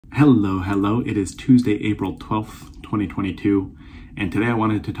Hello. It is Tuesday, April 12th, 2022, and today I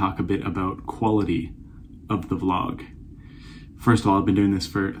wanted to talk a bit about quality of the vlog. First of all, I've been doing this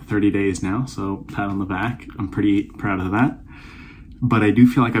for 30 days now, so pat on the back. I'm pretty proud of that. But I do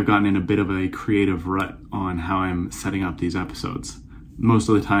feel like I've gotten in a bit of a creative rut on how I'm setting up these episodes. Most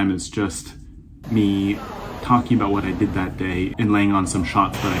of the time it's just me talking about what I did that day and laying on some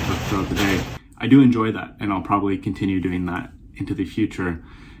shots that I took throughout the day. I do enjoy that, and I'll probably continue doing that into the future.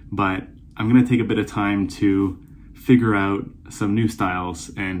 But I'm gonna take a bit of time to figure out some new styles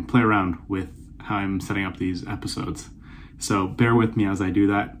and play around with how I'm setting up these episodes. So bear with me as I do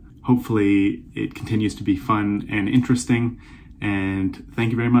that. Hopefully it continues to be fun and interesting, and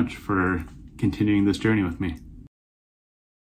thank you very much for continuing this journey with me.